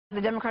The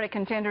Democratic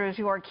contenders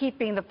who are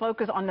keeping the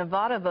focus on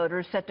Nevada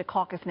voters set to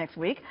caucus next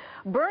week.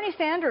 Bernie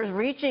Sanders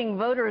reaching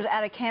voters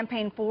at a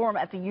campaign forum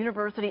at the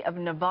University of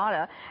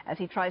Nevada as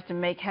he tries to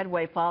make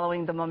headway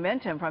following the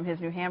momentum from his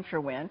New Hampshire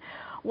win,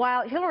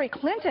 while Hillary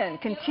Clinton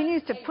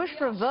continues to push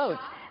for votes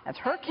as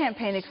her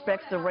campaign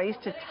expects the race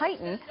to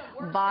tighten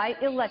by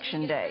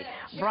Election Day.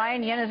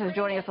 Brian Yennes is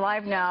joining us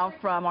live now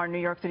from our New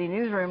York City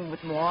newsroom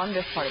with more on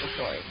this part of the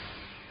story.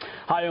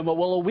 Hi, Uma.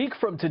 Well, a week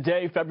from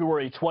today,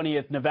 February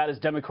 20th, Nevada's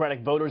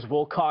Democratic voters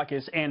will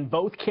caucus, and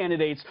both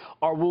candidates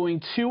are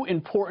wooing two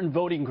important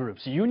voting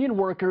groups, union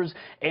workers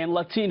and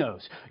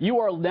Latinos. You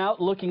are now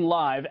looking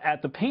live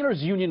at the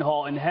Painters Union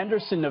Hall in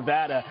Henderson,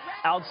 Nevada,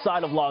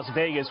 outside of Las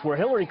Vegas, where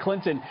Hillary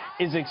Clinton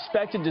is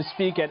expected to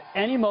speak at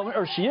any moment,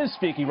 or she is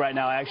speaking right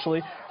now,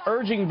 actually,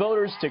 urging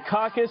voters to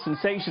caucus and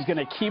saying she's going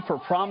to keep her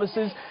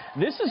promises.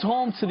 This is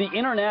home to the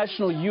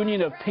International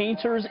Union of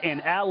Painters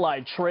and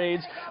Allied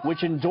Trades,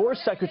 which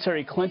endorsed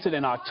Secretary Clinton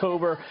in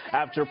October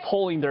after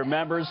polling their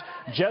members.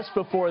 Just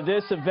before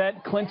this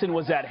event, Clinton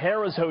was at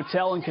Harrah's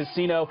Hotel and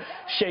Casino,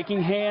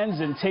 shaking hands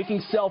and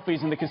taking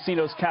selfies in the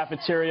casino's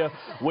cafeteria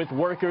with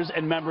workers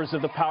and members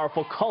of the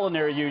powerful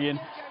Culinary Union,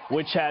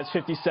 which has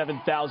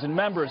 57,000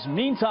 members.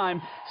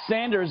 Meantime,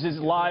 Sanders is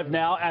live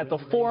now at the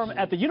forum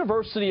at the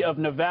University of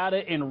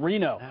Nevada in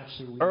Reno.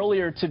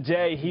 Earlier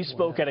today, he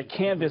spoke at a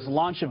Canvas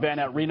launch event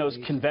at Reno's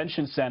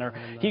Convention Center.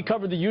 He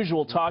covered the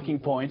usual talking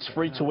points,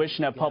 free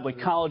tuition at public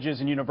colleges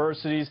and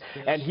universities,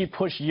 and he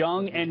pushed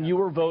young and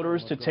newer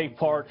voters to take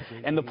part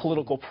in the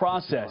political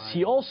process.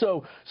 He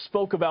also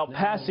spoke about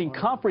passing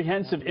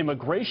comprehensive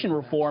immigration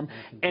reform,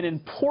 an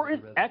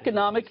important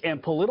economic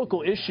and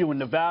political issue in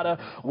Nevada,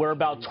 where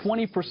about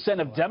 20%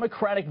 of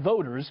Democratic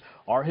voters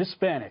are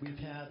Hispanic.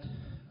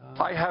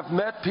 I have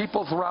met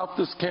people throughout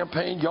this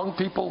campaign, young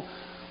people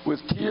with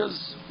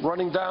tears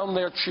running down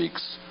their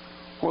cheeks,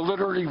 who are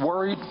literally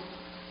worried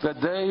that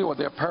they or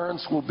their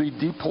parents will be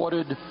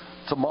deported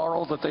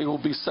tomorrow, that they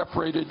will be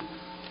separated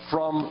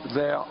from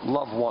their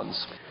loved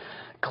ones.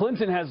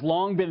 Clinton has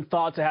long been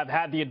thought to have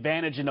had the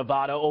advantage in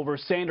Nevada over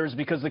Sanders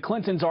because the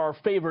Clintons are a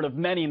favorite of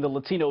many in the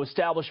Latino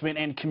establishment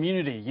and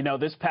community. You know,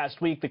 this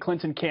past week, the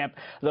Clinton camp,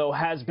 though,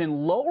 has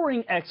been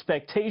lowering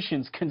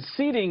expectations,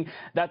 conceding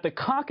that the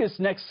caucus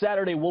next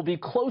Saturday will be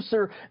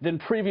closer than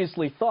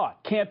previously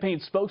thought.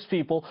 Campaign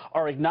spokespeople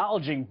are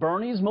acknowledging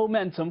Bernie's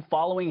momentum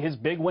following his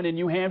big win in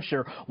New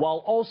Hampshire,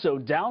 while also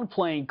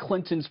downplaying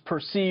Clinton's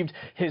perceived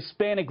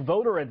Hispanic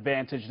voter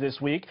advantage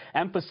this week,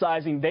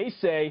 emphasizing they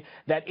say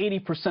that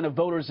 80% of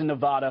voters in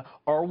Nevada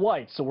are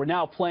white. So we're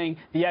now playing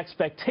the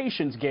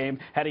expectations game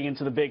heading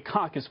into the big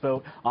caucus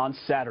vote on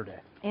Saturday.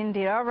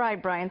 Indeed. All right,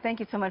 Brian.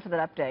 Thank you so much for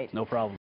that update. No problem.